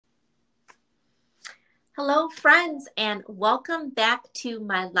Hello, friends, and welcome back to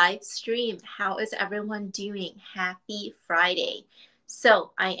my live stream. How is everyone doing? Happy Friday.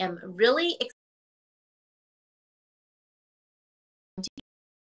 So, I am really excited.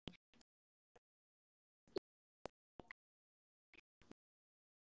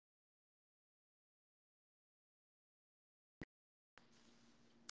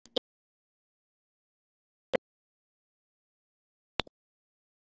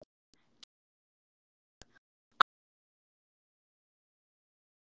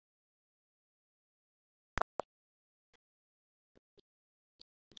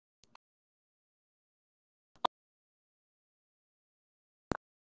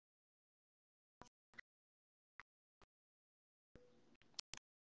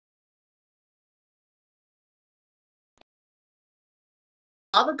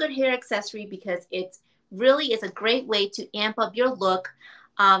 Love a good hair accessory because it really is a great way to amp up your look.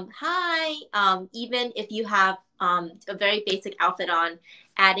 Even if you have a very basic outfit on,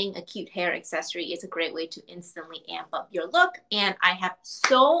 adding a cute hair accessory is a great way to instantly amp up your look. And I have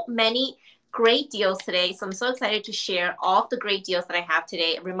so many great deals today. So I'm so excited to share all of the great deals that I have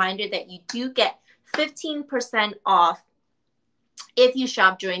today. A reminder that you do get 15% off if you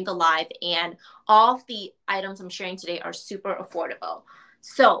shop during the live, and all of the items I'm sharing today are super affordable.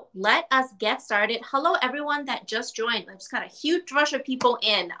 So let us get started. Hello, everyone that just joined. I just got a huge rush of people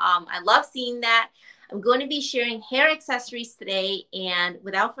in. I love seeing that. I'm going to be sharing hair accessories today. And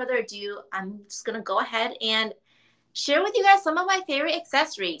without further ado, I'm just going to go ahead and share with you guys some of my favorite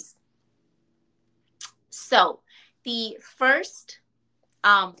accessories. So the first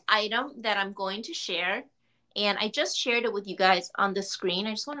item that I'm going to share, and I just shared it with you guys on the screen.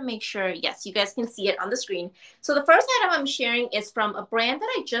 I just want to make sure, yes, you guys can see it on the screen. So the first item I'm sharing is from a brand that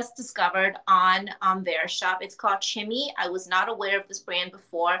I just discovered on Verishop. It's called Chimmy. I was not aware of this brand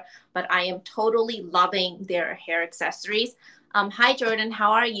before, but I am totally loving their hair accessories. Hi, Jordan.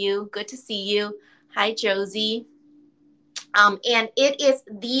 How are you? Good to see you. Hi, Josie. And it is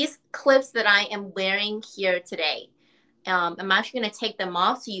these clips that I am wearing here today. I'm actually going to take them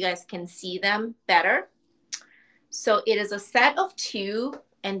off so you guys can see them better. So it is a set of two,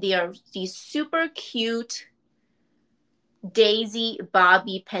 and they are these super cute daisy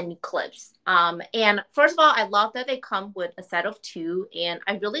bobby pin clips. And first of all, I love that they come with a set of two, and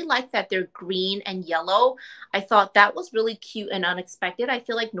I really like that they're green and yellow. I thought that was really cute and unexpected. I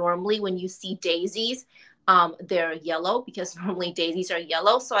feel like normally when you see daisies, they're yellow because normally daisies are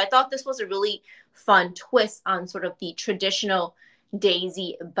yellow. So I thought this was a really fun twist on sort of the traditional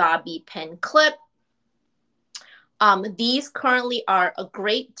daisy bobby pin clip. These currently are a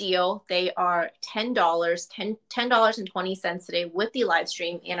great deal. They are $10, $10.20 today with the live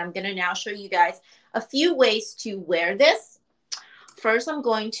stream. And I'm going to now show you guys a few ways to wear this. First, I'm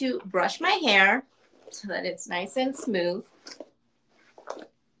going to brush my hair so that it's nice and smooth.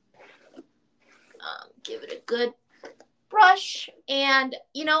 Give it a good brush. And,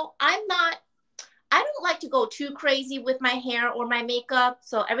 you know, I don't like to go too crazy with my hair or my makeup.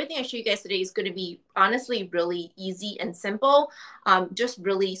 So everything I show you guys today is going to be honestly really easy and simple. Just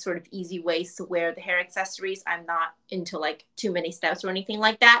really sort of easy ways to wear the hair accessories. I'm not into like too many steps or anything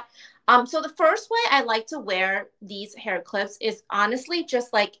like that. So the first way I like to wear these hair clips is honestly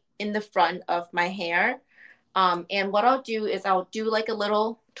just like in the front of my hair. And what I'll do is I'll do like a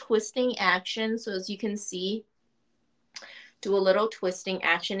little twisting action. So as you can see, do a little twisting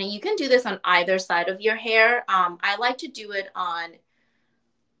action, and you can do this on either side of your hair. I like to do it on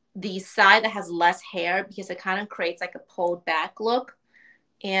the side that has less hair because it kind of creates like a pulled back look.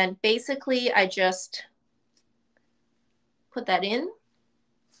 And basically I just put that in.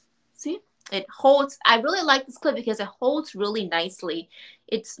 See, it holds. I really like this clip because it holds really nicely.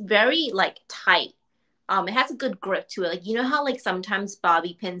 It's very like tight. It has a good grip to it. Like, you know how like sometimes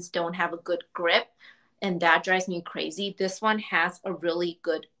bobby pins don't have a good grip, and that drives me crazy. This one has a really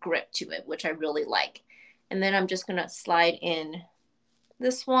good grip to it, which I really like. And then I'm just going to slide in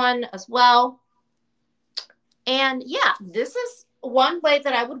this one as well. And yeah, this is one way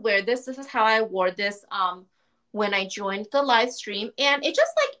that I would wear this. This is how I wore this when I joined the live stream. And it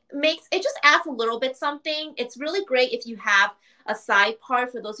just like it just adds a little bit something. It's really great if you have a side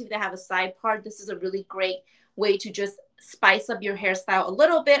part. For those of you that have a side part, this is a really great way to just spice up your hairstyle a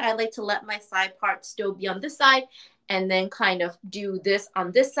little bit. I like to let my side part still be on this side and then kind of do this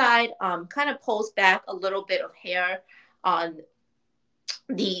on this side, kind of pulls back a little bit of hair on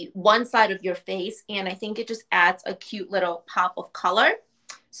the one side of your face, and I think it just adds a cute little pop of color.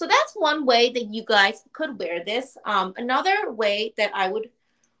 So that's one way that you guys could wear this. Another way that I would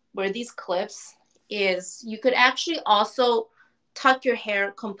wear these clips is you could actually also tuck your hair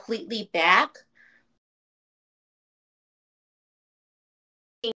completely back.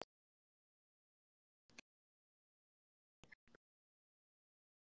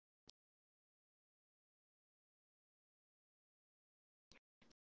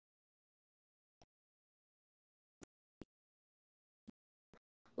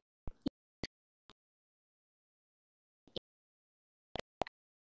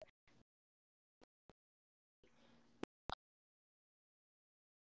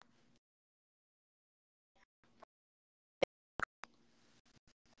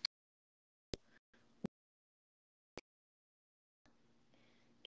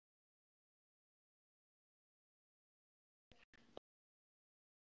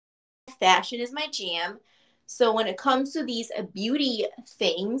 fashion is my jam. So when it comes to these beauty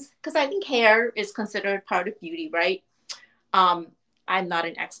things, because I think hair is considered part of beauty, right? Um, I'm not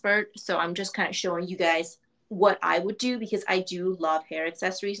an expert, so I'm just kind of showing you guys what I would do because I do love hair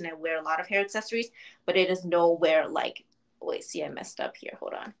accessories and I wear a lot of hair accessories, but it is nowhere like, wait, see, I messed up here.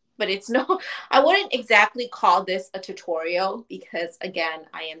 Hold on. But it's no, I wouldn't exactly call this a tutorial because again,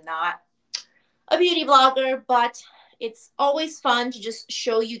 I am not a beauty vlogger, but it's always fun to just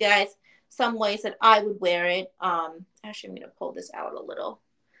show you guys some ways that I would wear it. Actually, I'm going to pull this out a little.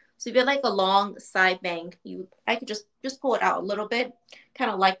 So if you had like a long side bang, I could just pull it out a little bit, kind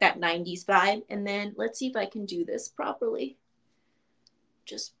of like that 90s vibe. And then let's see if I can do this properly.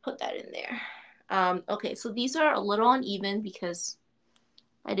 Just put that in there. Okay, so these are a little uneven because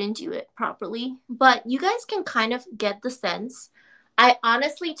I didn't do it properly, but you guys can kind of get the sense. I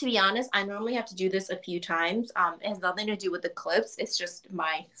honestly, to be honest, I normally have to do this a few times. It has nothing to do with the clips. It's just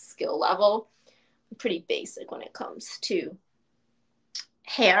my skill level. I'm pretty basic when it comes to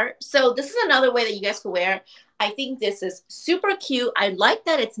hair. So this is another way that you guys can wear. I think this is super cute. I like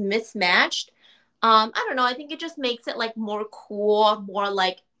that it's mismatched. I don't know. I think it just makes it like more cool, more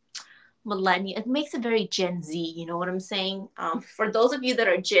like millennial. It makes it very Gen Z. You know what I'm saying? For those of you that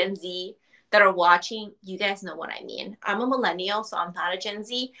are Gen Z that are watching, you guys know what I mean. I'm a millennial, so I'm not a Gen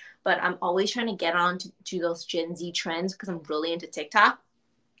Z, but I'm always trying to get on to those Gen Z trends because I'm really into TikTok.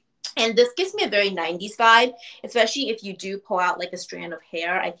 And this gives me a very 90s vibe, especially if you do pull out like a strand of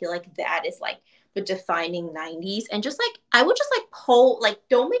hair. I feel like that is like the defining 90s. And just like, I would just like pull, like,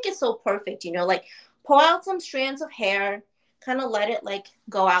 don't make it so perfect, you know, like pull out some strands of hair, kind of let it like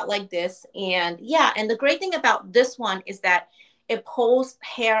go out like this. And yeah, and the great thing about this one is that it pulls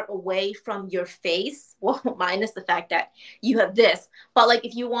hair away from your face. Well, minus the fact that you have this. But like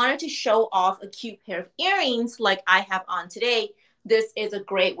if you wanted to show off a cute pair of earrings like I have on today, this is a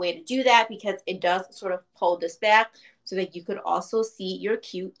great way to do that because it does sort of pull this back so that you could also see your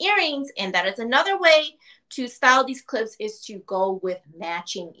cute earrings. And that is another way to style these clips is to go with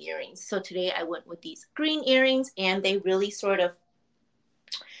matching earrings. So today I went with these green earrings and they really sort of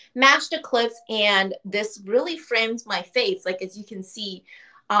match the clips and this really frames my face. Like as you can see,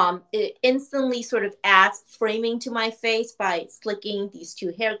 it instantly sort of adds framing to my face by slicking these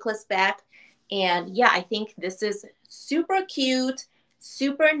two hair clips back. And yeah, I think this is super cute,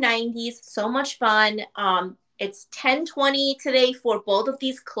 super 90s, so much fun. It's 10/20 today for both of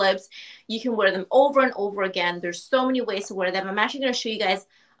these clips. You can wear them over and over again. There's so many ways to wear them. I'm actually going to show you guys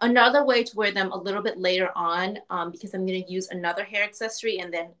another way to wear them a little bit later on because I'm going to use another hair accessory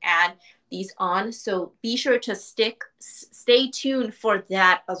and then add these on. So be sure to stay tuned for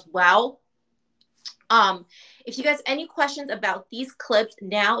that as well. If you guys have any questions about these clips,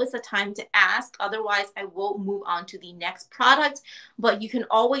 now is the time to ask. Otherwise, I will move on to the next product. But you can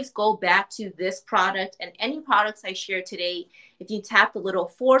always go back to this product and any products I share today. If you tap the little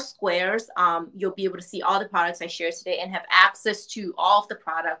 4 squares, you'll be able to see all the products I share today and have access to all of the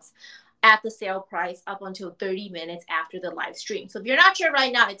products at the sale price up until 30 minutes after the live stream. So if you're not sure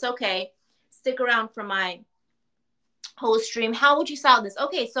right now, it's okay. Stick around for my whole stream. How would you style this?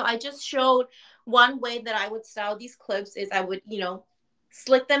 Okay, so I just showed one way that I would style these clips is I would, you know,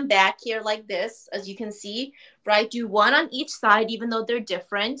 slick them back here like this, as you can see, right? Do one on each side, even though they're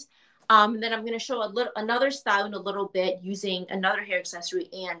different. And then I'm going to show another style in a little bit using another hair accessory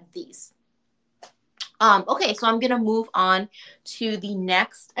and these. Okay, so I'm going to move on to the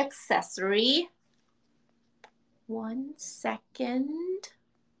next accessory. 1 second.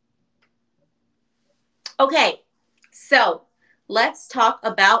 Okay, so let's talk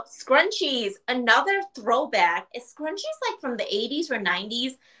about scrunchies. Another throwback. Is scrunchies like from the 80s or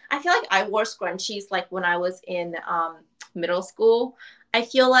 90s? I feel like I wore scrunchies like when I was in middle school. I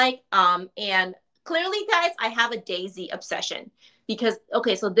feel like, and clearly, guys, I have a daisy obsession because,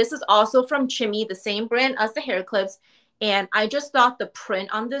 okay, so this is also from Chimmy, the same brand as the hair clips. And I just thought the print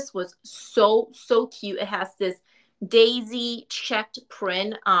on this was so, so cute. It has this daisy checked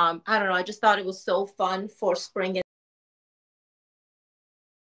print. I don't know. I just thought it was so fun for spring.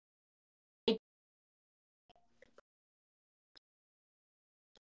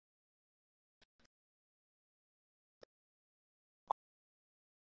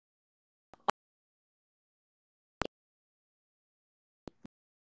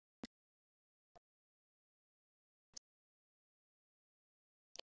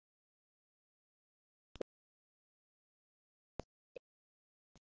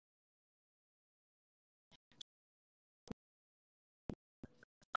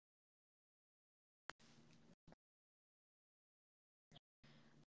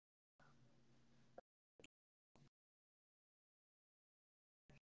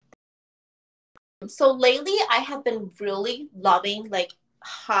 So lately I have been really loving like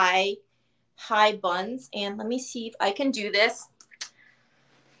high buns, and let me see if I can do this.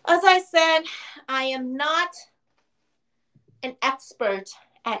 As I said, I am not an expert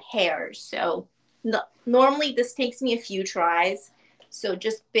at hair, so no, normally this takes me a few tries. So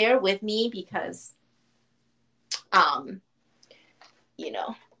just bear with me because um you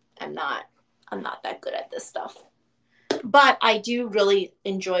know, I'm not that good at this stuff. But I do really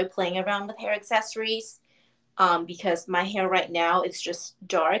enjoy playing around with hair accessories because my hair right now, it's just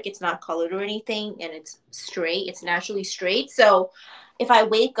dark. It's not colored or anything, and it's straight. It's naturally straight. So if I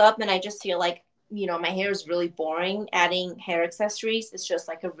wake up and I just feel like, my hair is really boring, adding hair accessories is just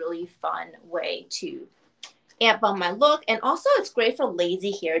like a really fun way to amp up my look. And also it's great for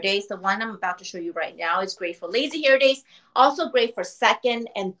lazy hair days. The one I'm about to show you right now is great for lazy hair days. Also great for second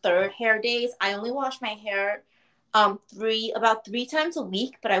and third hair days. I only wash my hair about three times a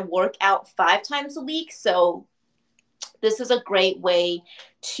week, but I work out 5 times a week. So this is a great way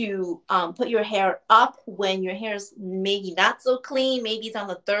to put your hair up when your hair is maybe not so clean. Maybe it's on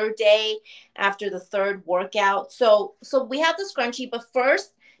the third day after the third workout. So we have the scrunchie, but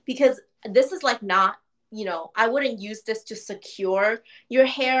first, because this is like not, I wouldn't use this to secure your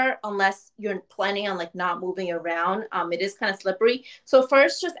hair unless you're planning on like not moving around. It is kind of slippery. So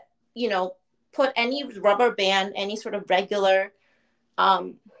first, just, put any rubber band, any sort of regular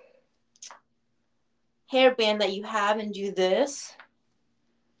hairband that you have, and do this.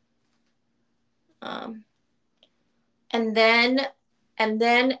 And then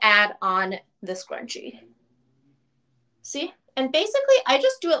add on the scrunchie. See? And basically I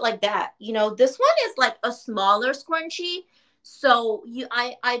just do it like that. This one is like a smaller scrunchie. So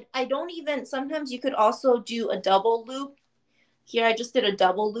I don't even, sometimes you could also do a double loop. Here I just did a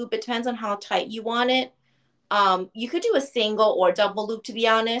double loop. It depends on how tight you want it. You could do a single or double loop, to be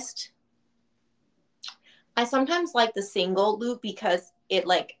honest. I sometimes like the single loop because it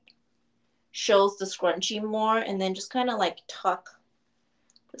like shows the scrunchie more, and then just kind of like tucking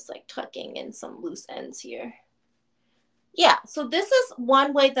in some loose ends here. Yeah, so this is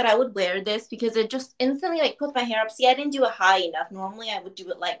one way that I would wear this because it just instantly like puts my hair up. See, I didn't do it high enough. Normally I would do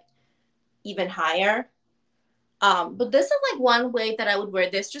it like even higher. But this is like one way that I would wear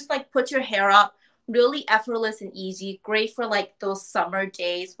this. Just like put your hair up, really effortless and easy. Great for like those summer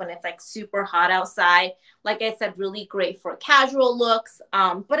days when it's like super hot outside. Like I said, really great for casual looks.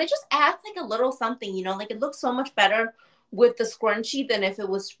 But it just adds like a little something, like it looks so much better with the scrunchie than if it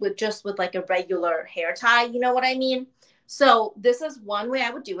was with like a regular hair tie. You know what I mean? So this is one way I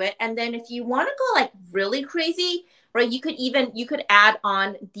would do it. And then if you want to go like really crazy, right, you could add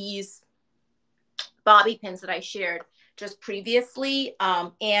on these bobby pins that I shared just previously.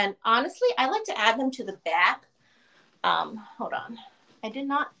 And honestly, I like to add them to the back. Hold on. I did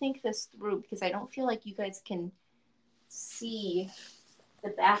not think this through because I don't feel like you guys can see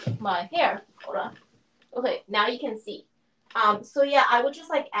the back of my hair. Hold on. Okay, now you can see. So yeah, I would just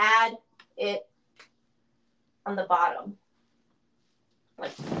like add it on the bottom.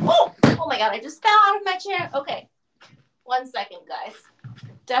 Like, oh my God, I just fell out of my chair. Okay, 1 second, guys.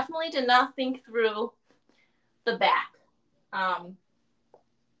 Definitely did not think through the back. I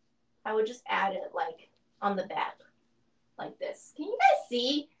would just add it like on the back like this. Can you guys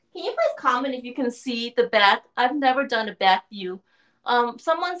see? Can you please comment if you can see the back? I've never done a back view.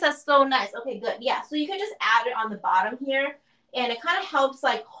 Someone says so nice. Okay, good. Yeah, so you can just add it on the bottom here, and it kind of helps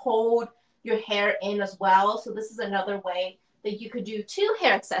like hold your hair in as well. So this is another way that you could do 2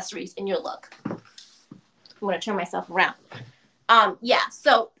 hair accessories in your look. I'm going to turn myself around. Yeah,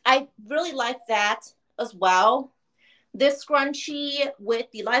 so I really like that as well. This scrunchie with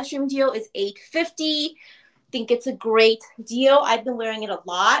the live stream deal is $8.50. I think it's a great deal. I've been wearing it a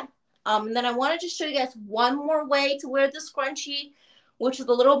lot. And then I wanted to show you guys one more way to wear the scrunchie, which is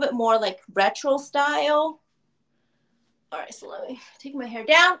a little bit more like retro style. All right, so let me take my hair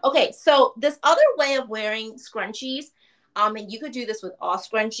down. Okay, so this other way of wearing scrunchies, and you could do this with all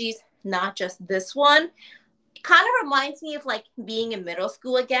scrunchies, not just this one. It kind of reminds me of like being in middle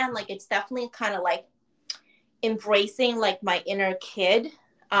school again. Like it's definitely kind of like embracing like my inner kid.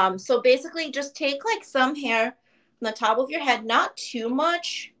 So basically just take like some hair from the top of your head, not too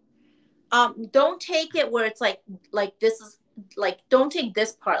much. Don't take it where it's like this is like, don't take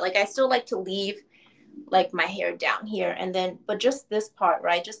this part. Like I still like to leave like my hair down here, and then but just this part,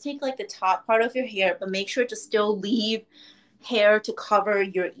 right? Just take like the top part of your hair, but make sure to still leave hair to cover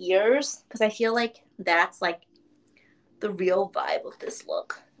your ears, because I feel like that's like the real vibe of this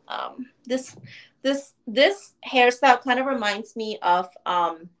look. This hairstyle kind of reminds me of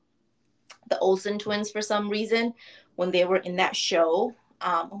the Olsen twins for some reason when they were in that show.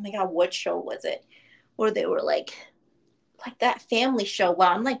 oh my God, what show was it? Where they were like that family show.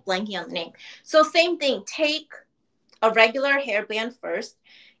 Wow, I'm like blanking on the name. So same thing, take a regular hairband first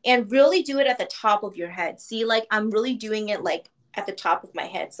and really do it at the top of your head. See, like I'm really doing it like at the top of my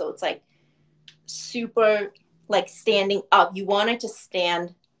head. So it's like super like standing up. You want it to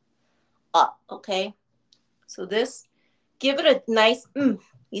stand up, okay? So this, give it a nice,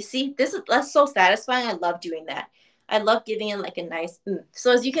 you see, that's so satisfying. I love doing that. I love giving it like a nice,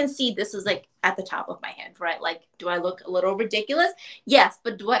 So as you can see, this is like at the top of my head, right? Like, do I look a little ridiculous? Yes.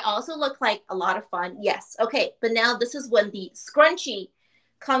 But do I also look like a lot of fun? Yes. Okay. But now this is when the scrunchie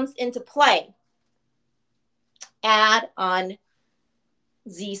comes into play. Add on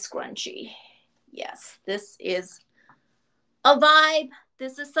Z scrunchie. Yes, this is a vibe.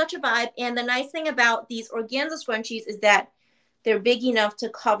 This is such a vibe. And the nice thing about these organza scrunchies is that they're big enough to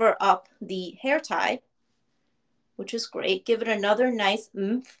cover up the hair tie, which is great. Give it another nice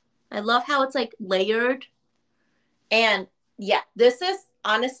oomph. I love how it's like layered. And yeah, this is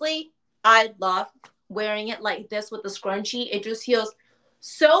honestly, I love wearing it like this with the scrunchie. It just feels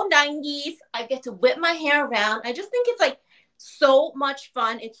so 90s. I get to whip my hair around. I just think it's like so much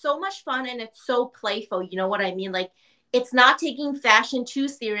fun. It's so much fun and it's so playful. You know what I mean? Like it's not taking fashion too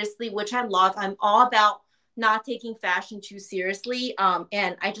seriously, which I love. I'm all about not taking fashion too seriously.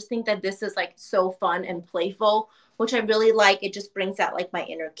 And I just think that this is like so fun and playful, which I really like. It just brings out like my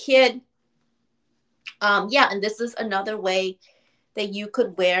inner kid. Yeah, and this is another way that you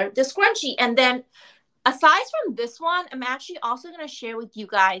could wear the scrunchie. And then aside from this one, I'm actually also going to share with you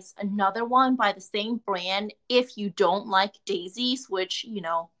guys another one by the same brand if you don't like daisies, which, you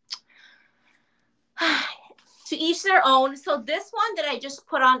know, to each their own. So this one that I just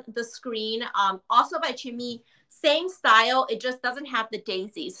put on the screen, also by Chimmy, same style. It just doesn't have the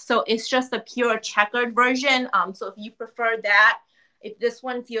daisies. So it's just a pure checkered version. So if you prefer that, if this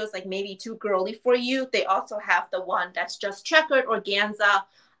one feels like maybe too girly for you, they also have the one that's just checkered organza,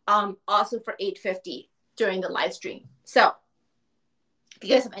 also for $8.50 during the live stream. So if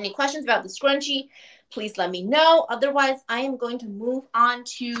you guys have any questions about the scrunchie, please let me know. Otherwise, I am going to move on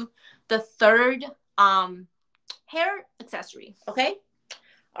to the third hair accessory. Okay.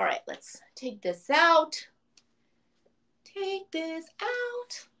 All right. Let's take this out. Take this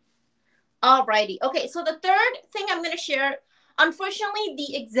out. All righty. Okay. So the third thing I'm going to share, unfortunately,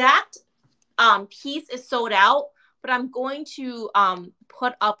 the exact piece is sold out, but I'm going to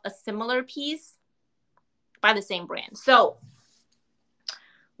put up a similar piece by the same brand. So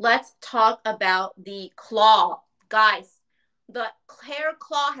let's talk about the claw. Guys, the hair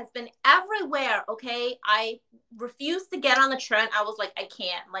claw has been everywhere, okay? I refused to get on the trend. I was like, I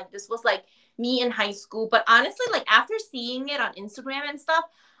can't. Like, this was like me in high school. But honestly, like after seeing it on Instagram and stuff,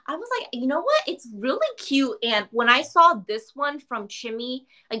 I was like, you know what? It's really cute. And when I saw this one from Chimmy,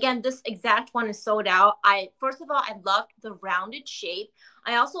 again, this exact one is sold out. First of all, I loved the rounded shape.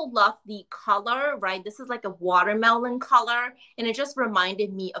 I also love the color, right? This is like a watermelon color, and it just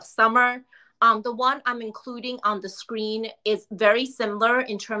reminded me of summer. The one I'm including on the screen is very similar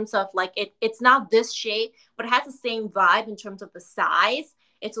in terms of like, it's not this shape, but it has the same vibe in terms of the size.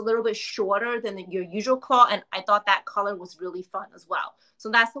 It's a little bit shorter than your usual claw, and I thought that color was really fun as well. So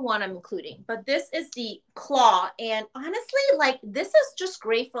that's the one I'm including. But this is the claw, and honestly, like this is just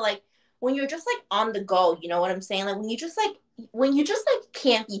great for like when you're just like on the go, you know what I'm saying? Like when you just like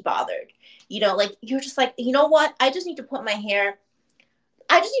can't be bothered, you know, like you're just like, you know what? I just need to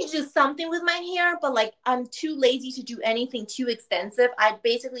do something with my hair, but like I'm too lazy to do anything too extensive. I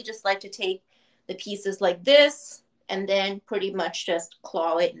basically just like to take the pieces like this and then pretty much just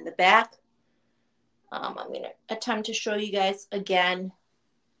claw it in the back. I'm going to attempt to show you guys again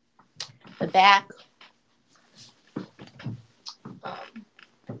the back.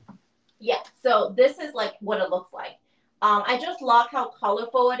 Yeah, so this is like what it looks like. I just love how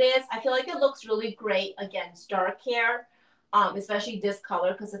colorful it is. I feel like it looks really great against dark hair, especially this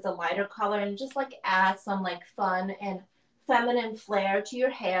color because it's a lighter color, and just like add some like fun and feminine flair to your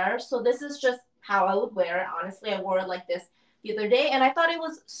hair. So this is just how I would wear it. Honestly, I wore it like this the other day, and I thought it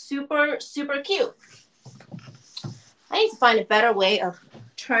was super, super cute. I need to find a better way of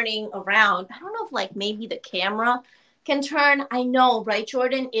turning around. I don't know if like maybe the camera can turn. I know, right,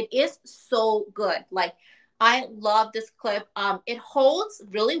 Jordan? It is so good. Like, I love this clip. It holds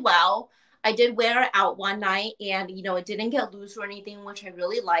really well. I did wear it out one night, and you know, it didn't get loose or anything, which I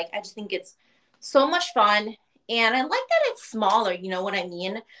really like. I just think it's so much fun, and I like that it's smaller. You know what I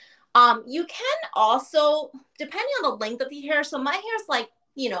mean? You can also, depending on the length of the hair. So my hair is like,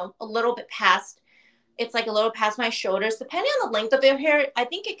 you know, a little bit past. It's like a little past my shoulders. Depending on the length of your hair, I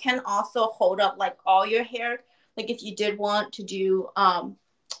think it can also hold up like all your hair. Like if you did want to do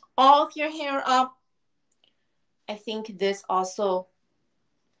all of your hair up, I think this also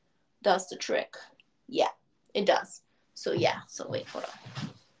does the trick. Yeah, it does. So yeah, so wait, hold on.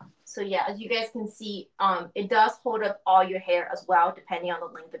 So yeah, as you guys can see, it does hold up all your hair as well, depending on the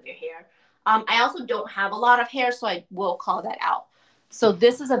length of your hair. I also don't have a lot of hair, so I will call that out. So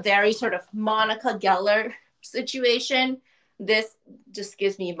this is a very sort of Monica Geller situation. This just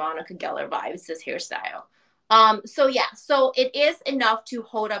gives me Monica Geller vibes, this hairstyle. So yeah, so it is enough to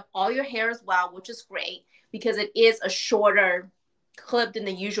hold up all your hair as well, which is great because it is a shorter clip than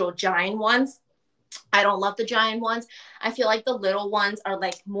the usual giant ones. I don't love the giant ones. I feel like the little ones are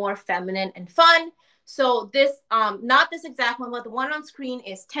like more feminine and fun. So this, not this exact one, but the one on screen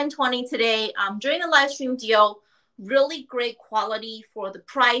is $10.20 today. During the live stream deal, really great quality for the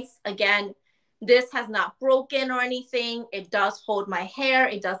price. Again, this has not broken or anything. It does hold my hair.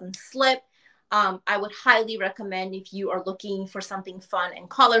 It doesn't slip. I would highly recommend if you are looking for something fun and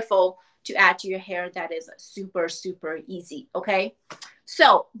colorful to add to your hair that is super, super easy. Okay.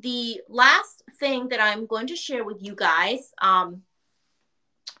 So the last thing that I'm going to share with you guys,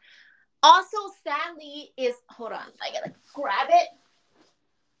 also sadly is, hold on, I gotta grab it.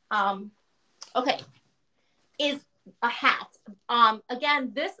 Okay, is a hat.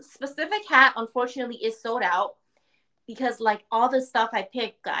 Again, this specific hat, unfortunately, is sold out because like all the stuff I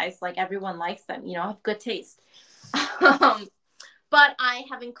pick, guys, like everyone likes them, you know, have good taste. But I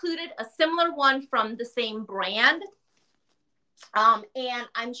have included a similar one from the same brand. And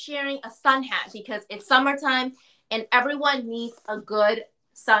I'm sharing a sun hat because it's summertime and everyone needs a good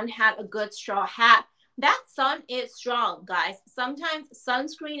sun hat, a good straw hat. That sun is strong, guys. Sometimes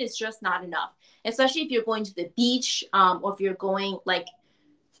sunscreen is just not enough, especially if you're going to the beach, or if you're going like,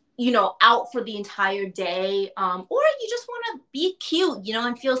 you know, out for the entire day, or you just want to be cute, you know,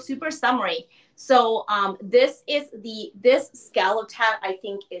 and feel super summery. So this scalloped hat, I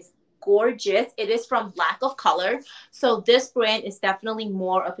think, is gorgeous. It is from Lack of Color. So this brand is definitely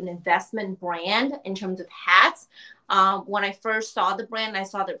more of an investment brand in terms of hats. When I first saw the brand, I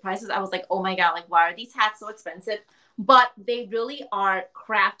saw their prices, I was like, oh my God, like, why are these hats so expensive? But they really are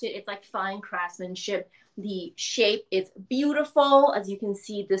crafted. It's like fine craftsmanship. The shape is beautiful. As you can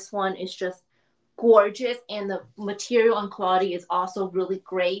see, this one is just gorgeous, and the material and quality is also really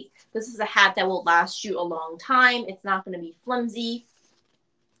great. This is a hat that will last you a long time. It's not going to be flimsy.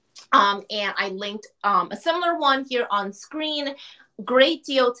 And I linked a similar one here on screen. Great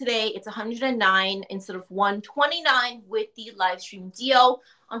deal today. It's $109 instead of $129 with the live stream deal.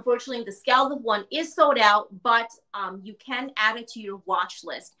 Unfortunately, the scallop one is sold out, but you can add it to your watch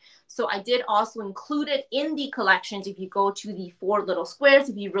list. So I did also include it in the collections. If you go to the 4 little squares,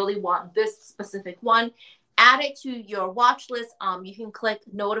 if you really want this specific one, add it to your watch list. You can click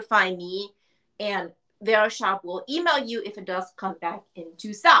notify me, and Verishop will email you if it does come back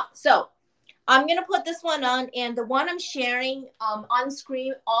into stock. So I'm going to put this one on, and the one I'm sharing on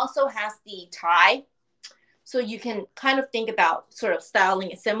screen also has the tie. So you can kind of think about sort of styling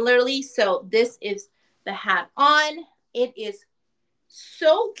it similarly. So this is the hat on. It is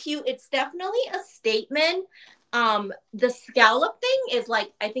so cute. It's definitely a statement. The scallop thing is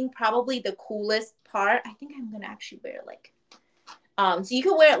like, I think probably the coolest part. I think I'm going to actually wear it like, so you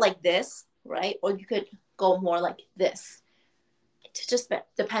could wear it like this, right? Or you could go more like this. It just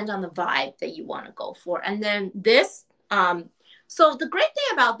depends on the vibe that you want to go for. And then this, so the great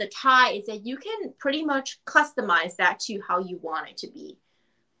thing about the tie is that you can pretty much customize that to how you want it to be.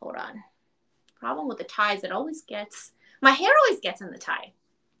 Hold on. Problem with the tie is it always gets, my hair always gets in the tie.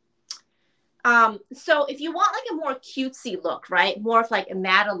 So if you want like a more cutesy look, right? More of like a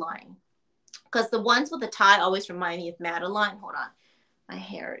Madeline, because the ones with the tie always remind me of Madeline. Hold on. My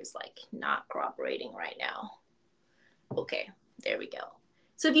hair is like not cooperating right now. Okay, there we go.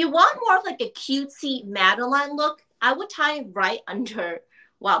 So if you want more of like a cutesy Madeline look, I would tie it right under,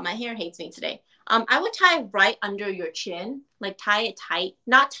 wow, my hair hates me today. I would tie it right under your chin, like tie it tight,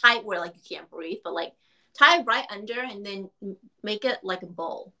 not tight where like you can't breathe, but like tie it right under and then make it like a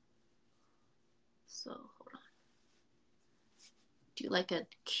bowl. So hold on. Do like a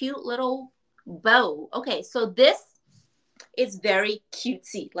cute little bow. Okay, so this is very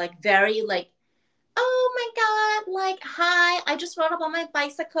cutesy, like very like, oh my God, like, hi, I just rode up on my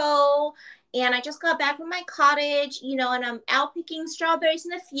bicycle and I just got back from my cottage, you know, and I'm out picking strawberries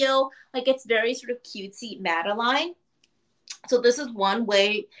in the field. Like, it's very sort of cutesy Madeline. So this is one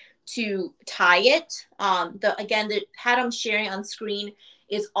way to tie it. Again, the hat I'm sharing on screen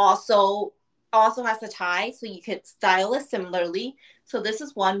is also has a tie, so you could style it similarly. So this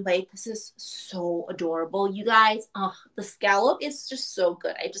is one way. This is so adorable, you guys. The scallop is just so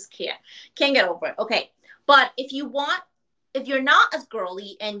good. I just can't get over it. Okay, but if you want if you're not as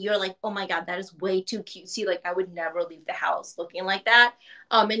girly and you're like, oh my God, that is way too cutesy, like I would never leave the house looking like that.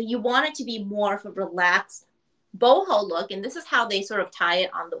 And you want it to be more of a relaxed boho look. And this is how they sort of tie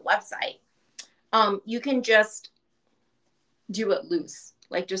it on the website. You can just do it loose,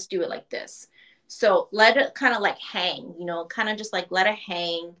 like just do it like this. So let it kind of like hang, you know, kind of just like let it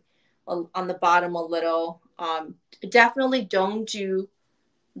hang on the bottom a little. Definitely don't do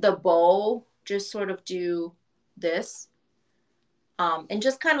the bow, just sort of do this. And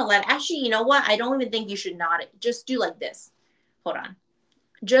just kind of actually, you know what? I don't even think you should knot it. Just do like this. Hold on.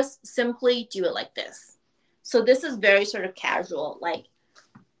 Just simply do it like this. So this is very sort of casual. Like,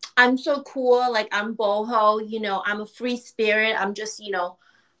 I'm so cool. Like, I'm boho, you know, I'm a free spirit. I'm just, you know,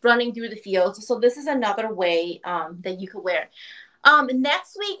 running through the fields. So this is another way that you could wear.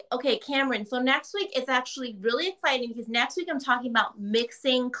 Next week, okay, Cameron. So next week is actually really exciting because next week I'm talking about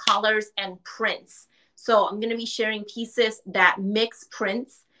mixing colors and prints. So I'm going to be sharing pieces that mix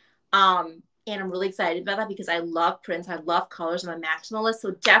prints. And I'm really excited about that because I love prints. I love colors. I'm a maximalist.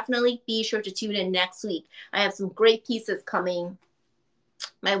 So definitely be sure to tune in next week. I have some great pieces coming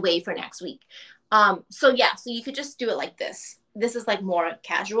my way for next week. So yeah, so you could just do it like this. This is like more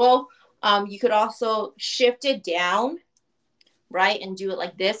casual. You could also shift it down, right? And do it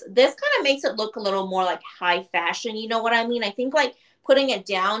like this. This kind of makes it look a little more like high fashion. You know what I mean? I think like putting it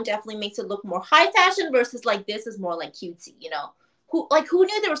down definitely makes it look more high fashion versus like this is more like cutesy, you know? Who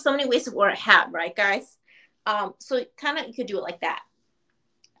knew there were so many ways to wear a hat, right, guys? So kind of you could do it like that.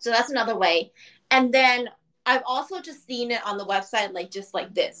 So that's another way. And then I've also just seen it on the website, like just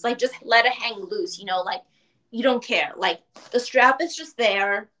like this, like just let it hang loose, you know, like you don't care. Like the strap is just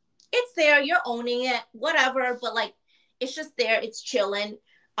there. It's there. You're owning it, whatever. But like, it's just there. It's chilling.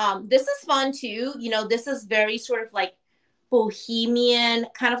 This is fun too. You know, this is very sort of like bohemian,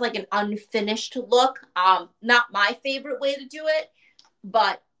 kind of like an unfinished look. Not my favorite way to do it,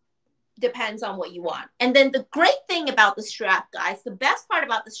 but depends on what you want. And then the great thing about the strap, guys, the best part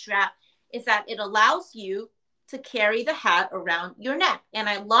about the strap is that it allows you to carry the hat around your neck. And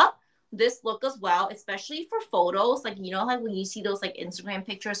I love this look as well, especially for photos. Like, you know, like when you see those like Instagram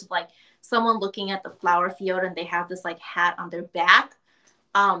pictures of like someone looking at the flower field and they have this like hat on their back.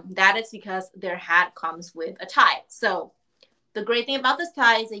 That is because their hat comes with a tie. So the great thing about this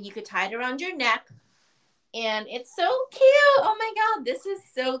tie is that you could tie it around your neck. And it's so cute. Oh my God, this is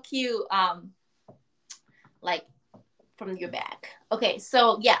so cute. Like from your back. Okay,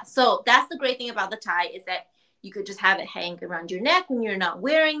 so yeah, so that's the great thing about the tie is that you could just have it hang around your neck when you're not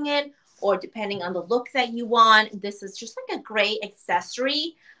wearing it, or depending on the look that you want. This is just like a great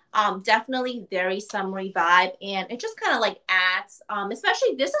accessory. Definitely very summery vibe, and it just kind of like adds,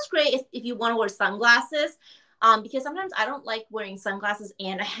 especially this is great if you want to wear sunglasses. Because sometimes I don't like wearing sunglasses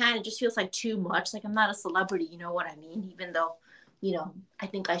and a hat. It just feels like too much. Like I'm not a celebrity, you know what I mean? Even though, you know, I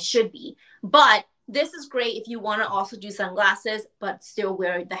think I should be. But this is great if you want to also do sunglasses, but still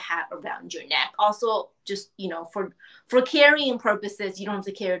wear the hat around your neck. Also, just, you know, for carrying purposes, you don't have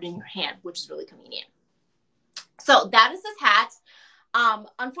to carry it in your hand, which is really convenient. So that is this hat.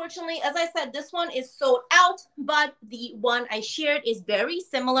 Unfortunately, as I said, this one is sold out, but the one I shared is very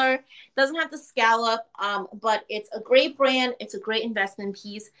similar. Doesn't have the scallop, but it's a great brand. It's a great investment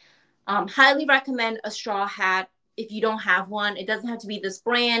piece. Highly recommend a straw hat if you don't have one. It doesn't have to be this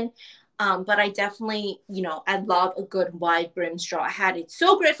brand, but I definitely, you know, I love a good wide brim straw hat. It's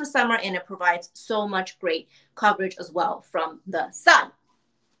so great for summer and it provides so much great coverage as well from the sun.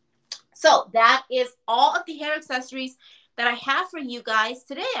 So that is all of the hair accessories that I have for you guys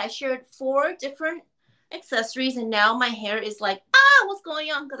today. I shared 4 different accessories and now my hair is like, what's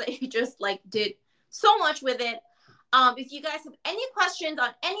going on? Because I just like did so much with it. If you guys have any questions on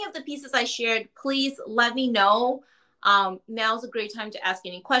any of the pieces I shared, please let me know. Now's a great time to ask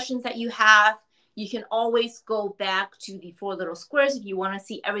any questions that you have. You can always go back to the 4 little squares if you want to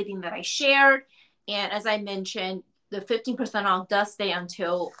see everything that I shared. And as I mentioned, the 15% off does stay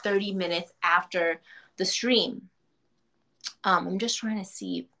until 30 minutes after the stream. I'm just trying to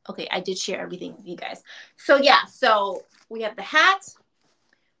see. Okay, I did share everything with you guys. So yeah, so we have the hat.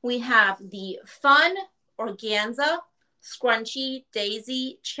 We have the fun organza scrunchy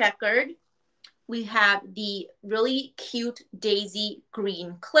daisy checkered. We have the really cute daisy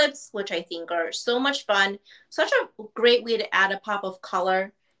green clips, which I think are so much fun. Such a great way to add a pop of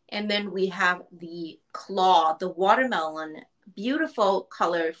color. And then we have the claw, the watermelon, beautiful,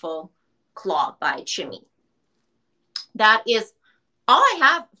 colorful claw by Chimmy. That is all I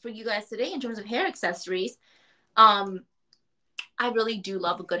have for you guys today in terms of hair accessories. I really do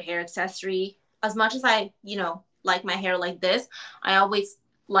love a good hair accessory. As much as I, you know, like my hair like this, I always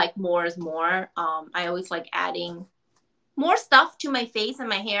like more is more. I always like adding more stuff to my face and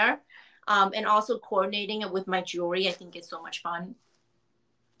my hair, and also coordinating it with my jewelry. I think it's so much fun.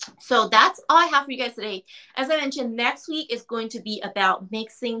 So that's all I have for you guys today. As I mentioned, next week is going to be about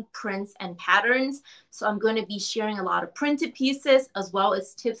mixing prints and patterns. So I'm going to be sharing a lot of printed pieces as well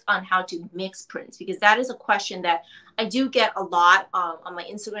as tips on how to mix prints, because that is a question that I do get a lot on my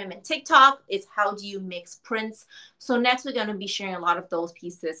Instagram and TikTok. Is how do you mix prints? So next week I'm going to be sharing a lot of those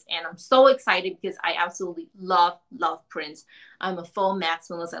pieces, and I'm so excited because I absolutely love prints. I'm a full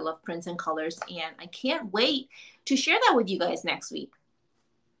maximalist. I love prints and colors, and I can't wait to share that with you guys next week.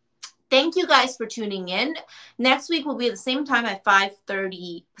 Thank you guys for tuning in. Next week will be at the same time at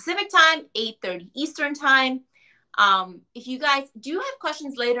 5:30 Pacific time, 8:30 Eastern time. If you guys do have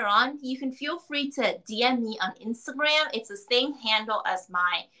questions later on, you can feel free to DM me on Instagram. It's the same handle as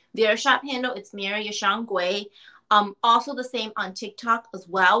my Verishop handle. It's Mary Yashang Gui. Also the same on TikTok as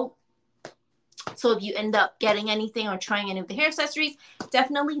well. So if you end up getting anything or trying any of the hair accessories,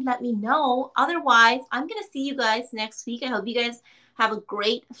 definitely let me know. Otherwise, I'm going to see you guys next week. I hope you guys have a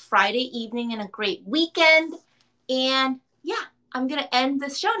great Friday evening and a great weekend. And yeah, I'm going to end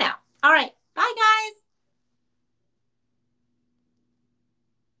this show now. All right. Bye, guys.